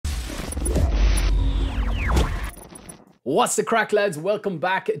What's the crack, lads? Welcome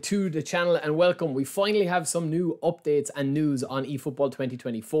back to the channel and welcome. We finally have some new updates and news on eFootball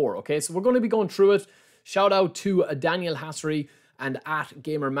 2024. Okay, so we're going to be going through it. Shout out to Daniel Hassery and at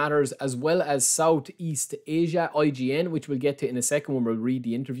Gamer Matters, as well as Southeast Asia IGN, which we'll get to in a second when we'll read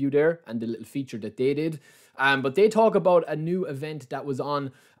the interview there and the little feature that they did. But they talk about a new event that was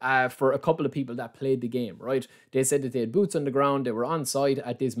on for a couple of people that played the game, right? They said that they had boots on the ground, they were on site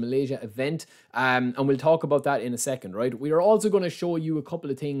at this Malaysia event, and we'll talk about that in a second, right? We are also going to show you a couple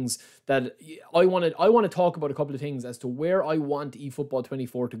of things that I want to talk about, a couple of things as to where I want eFootball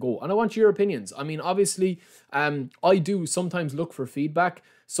 24 to go, and I want your opinions. I mean, obviously, I do sometimes look for feedback.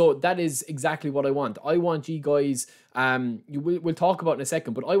 So that is exactly what I want. I want you guys, we'll talk about in a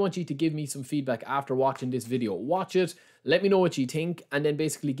second, but I want you to give me some feedback after watching this video. Watch it, let me know what you think, and then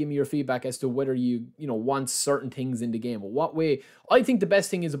basically give me your feedback as to whether you want certain things in the game, or what way. I think the best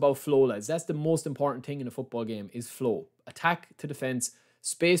thing is about flow, lads. That's the most important thing in a football game, is flow. Attack to defense,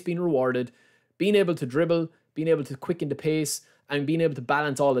 space being rewarded, being able to dribble, being able to quicken the pace, and being able to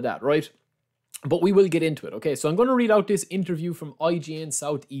balance all of that, right? But we will get into it, okay? So I'm going to read out this interview from IGN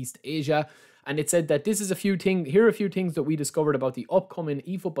Southeast Asia, and it said that this is here are a few things that we discovered about the upcoming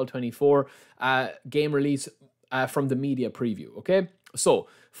eFootball 24 game release from the media preview, okay? So,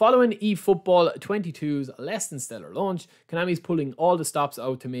 following eFootball 22's less than stellar launch, Konami's pulling all the stops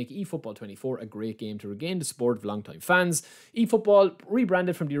out to make eFootball 24 a great game to regain the support of longtime fans. eFootball,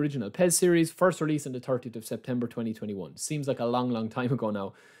 rebranded from the original PES series, first released on the 30th of September 2021. Seems like a long time ago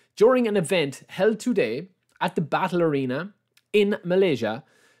now. During an event held today at the Battle Arena in Malaysia,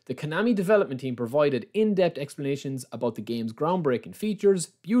 the Konami development team provided in-depth explanations about the game's groundbreaking features,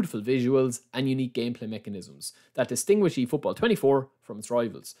 beautiful visuals, and unique gameplay mechanisms that distinguish eFootball 24 from its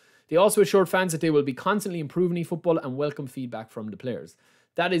rivals. They also assured fans that they will be constantly improving eFootball and welcome feedback from the players.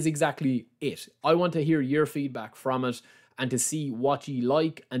 That is exactly it. I want to hear your feedback from it and to see what you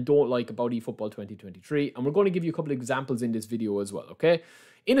like and don't like about eFootball 2023. And we're going to give you a couple of examples in this video as well, okay?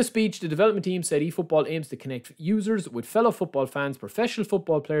 In a speech, the development team said eFootball aims to connect users with fellow football fans, professional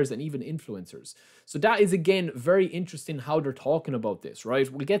football players, and even influencers. So that is, again, very interesting how they're talking about this, right?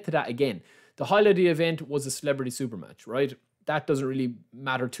 We'll get to that again. The highlight of the event was a celebrity super match, right? That doesn't really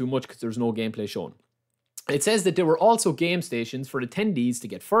matter too much because there's no gameplay shown. It says that there were also game stations for attendees to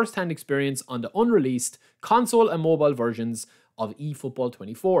get first-hand experience on the unreleased console and mobile versions of eFootball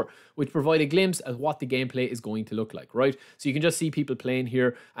 24, which provide a glimpse at what the gameplay is going to look like, right? So you can just see people playing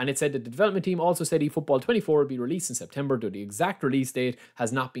here, and it said that the development team also said eFootball 24 will be released in September, though the exact release date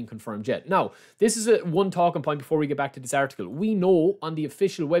has not been confirmed yet. Now, this is one talking point before we get back to this article. We know on the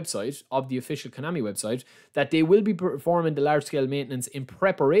official website of the official Konami website that they will be performing the large-scale maintenance in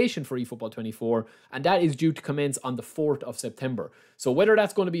preparation for eFootball 24, and that is due to commence on the 4th of September. So whether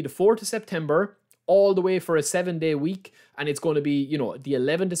that's going to be the 4th of September, all the way for a 7-day week, and it's going to be, the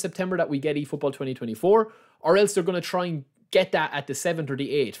 11th of September that we get eFootball 2024, or else they're going to try and get that at the 7th or the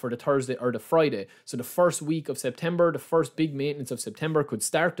 8th for the Thursday or the Friday. So the first week of September, the first big maintenance of September could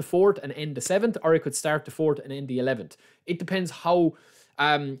start the 4th and end the 7th, or it could start the 4th and end the 11th. It depends how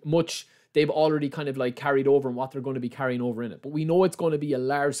much they've already kind of like carried over and what they're going to be carrying over in it. But we know it's going to be a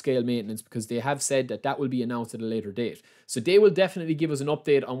large scale maintenance because they have said that that will be announced at a later date. So they will definitely give us an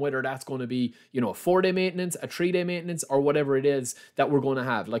update on whether that's going to be, a 4-day maintenance, a 3-day maintenance, or whatever it is that we're going to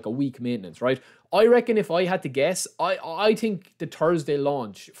have, like a week maintenance, right? I reckon if I had to guess, I think the Thursday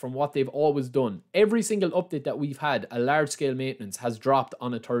launch, from what they've always done, every single update that we've had, a large scale maintenance has dropped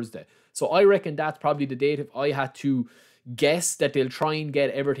on a Thursday. So I reckon that's probably the date if I had to guess, that they'll try and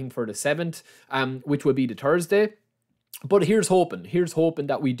get everything for the 7th, which would be the Thursday. But here's hoping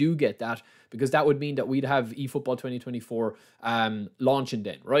that we do get that, because that would mean that we'd have eFootball 2024 launching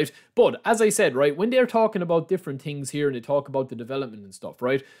then, right? But as I said, right, when they're talking about different things here and they talk about the development and stuff,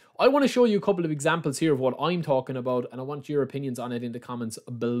 right, I want to show you a couple of examples here of what I'm talking about, and I want your opinions on it in the comments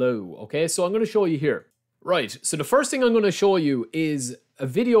below, okay? So I'm going to show you here. Right, so the first thing I'm going to show you is a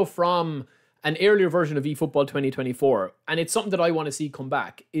video from an earlier version of eFootball 2024, and it's something that I want to see come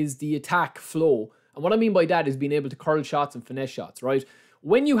back, is the attack flow. And what I mean by that is being able to curl shots and finesse shots, right?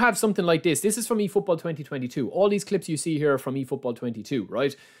 When you have something like this is from eFootball 2022. All these clips you see here are from eFootball 22,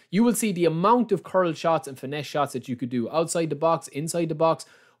 right? You will see the amount of curl shots and finesse shots that you could do outside the box, inside the box,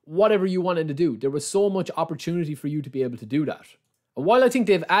 whatever you wanted to do. There was so much opportunity for you to be able to do that. And while I think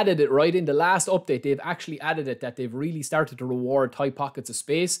they've added it, right, in the last update, they've actually added it, that they've really started to reward tight pockets of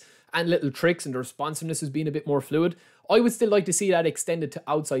space and little tricks, and the responsiveness has been a bit more fluid. I would still like to see that extended to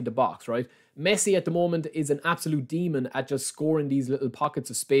outside the box, right? Messi at the moment is an absolute demon at just scoring these little pockets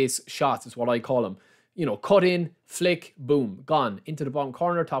of space shots, is what I call them. you know, cut in, flick, boom, gone into the bottom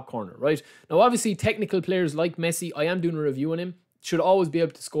corner, top corner, right? Now, obviously, technical players like Messi, I am doing a review on him, should always be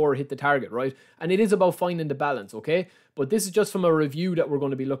able to score or hit the target, right? And it is about finding the balance, okay? But this is just from a review that we're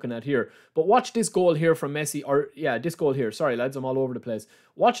going to be looking at here. But watch this goal here from Messi, or yeah, this goal here. Sorry, lads, I'm all over the place.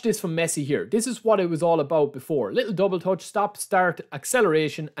 Watch this from Messi here. This is what it was all about before. Little double touch, stop, start,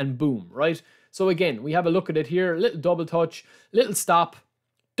 acceleration, and boom, right? So again, we have a look at it here. Little double touch, little stop,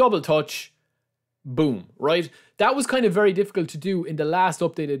 double touch, boom, right? That was kind of very difficult to do in the last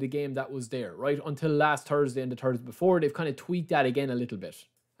update of the game that was there, right? Until last Thursday and the Thursday before, they've kind of tweaked that again a little bit.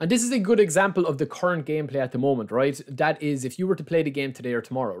 And this is a good example of the current gameplay at the moment, right? That is, if you were to play the game today or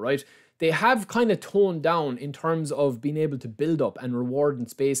tomorrow, right? They have kind of toned down in terms of being able to build up and reward in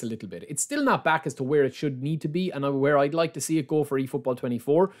space a little bit. It's still not back as to where it should need to be and where I'd like to see it go for eFootball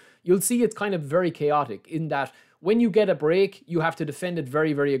 24. You'll see it's kind of very chaotic in that when you get a break, you have to defend it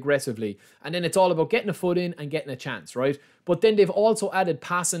very, very aggressively. And then it's all about getting a foot in and getting a chance, right? But then they've also added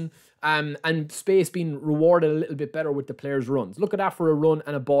passing and space being rewarded a little bit better with the players' runs. Look at that for a run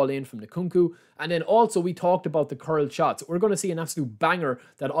and a ball in from the Kunku. And then also we talked about the curled shots. We're going to see an absolute banger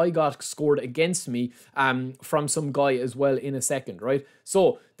that I got scored against me from some guy as well in a second, right?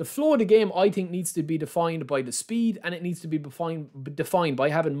 So the flow of the game, I think, needs to be defined by the speed, and it needs to be defined by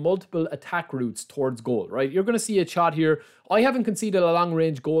having multiple attack routes towards goal, right? You're going to see a shot here. I haven't conceded a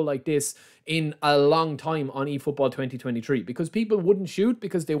long-range goal like this in a long time on eFootball 2023 because people wouldn't shoot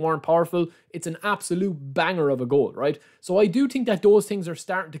because they weren't powerful. It's an absolute banger of a goal, right? So I do think that those things are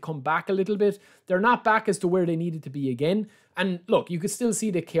starting to come back a little bit. They're not back as to where they needed to be again. And look, you can still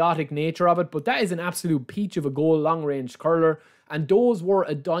see the chaotic nature of it, but that is an absolute peach of a goal, long-range curler. And those were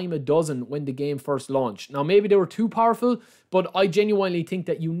a dime a dozen when the game first launched. Now, maybe they were too powerful, but I genuinely think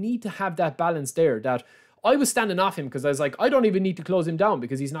that you need to have that balance there, that I was standing off him because I was like, I don't even need to close him down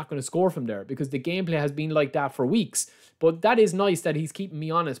because he's not going to score from there because the gameplay has been like that for weeks. But that is nice that he's keeping me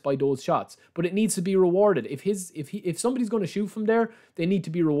honest by those shots. But it needs to be rewarded. If somebody's going to shoot from there, they need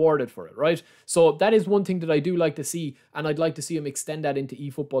to be rewarded for it, right? So that is one thing that I do like to see, and I'd like to see him extend that into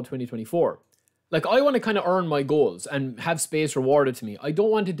eFootball 2024. Like, I want to kind of earn my goals and have space rewarded to me. I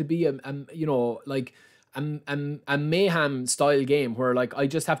don't want it to be a mayhem style game where like I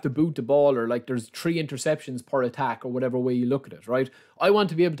just have to boot the ball or like there's 3 interceptions per attack or whatever way you look at it, right? I want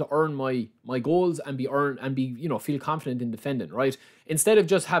to be able to earn my goals and feel confident in defending, right? Instead of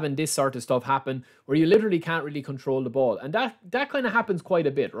just having this sort of stuff happen where you literally can't really control the ball. And that kind of happens quite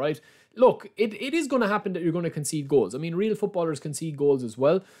a bit, right? Look, it is going to happen that you're going to concede goals. I mean, real footballers concede goals as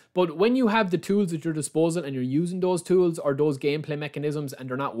well. But when you have the tools at your disposal and you're using those tools or those gameplay mechanisms and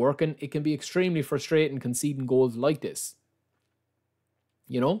they're not working, it can be extremely frustrating conceding goals like this.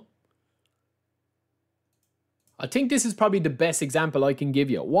 You know? I think this is probably the best example I can give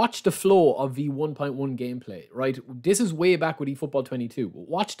you. Watch the flow of V1.1 gameplay, right? This is way back with eFootball 22.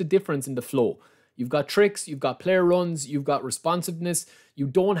 Watch the difference in the flow. You've got tricks, you've got player runs, you've got responsiveness. You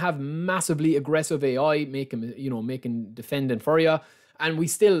don't have massively aggressive AI making defending for you. And we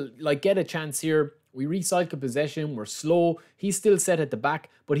still like get a chance here. We recycle possession, we're slow. He's still set at the back,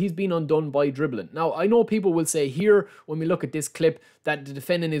 but he's been undone by dribbling. Now, I know people will say here, when we look at this clip, that the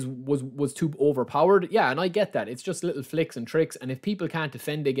defending was too overpowered. Yeah, and I get that. It's just little flicks and tricks, and if people can't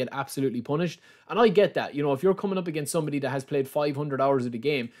defend, they get absolutely punished. And I get that. You know, if you're coming up against somebody that has played 500 hours of the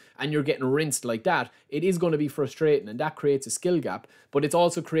game, and you're getting rinsed like that, it is going to be frustrating, and that creates a skill gap, but it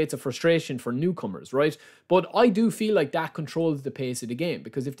also creates a frustration for newcomers, right? But I do feel like that controls the pace of the game,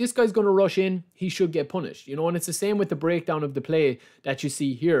 because if this guy's going to rush in, he should get punished, you know, and it's the same with the breakdown of the play that you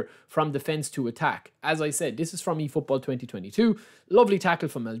see here from defense to attack. As I said, this is from eFootball 2022. Lovely tackle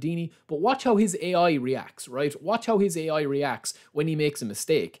from Maldini, but watch how his AI reacts, right? Watch how his AI reacts when he makes a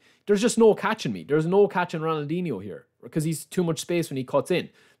mistake. There's just no catching me. There's no catching Ronaldinho here because he's too much space when he cuts in.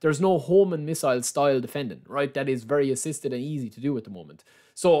 There's no home and missile style defending, right? That is very assisted and easy to do at the moment.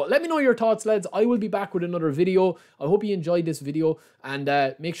 So let me know your thoughts, lads. I will be back with another video. I hope you enjoyed this video, and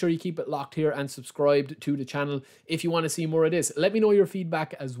make sure you keep it locked here and subscribed to the channel if you want to see more of this. Let me know your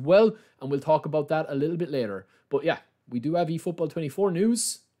feedback as well, and we'll talk about that a little bit later. But yeah, we do have eFootball 24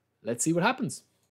 news. Let's see what happens.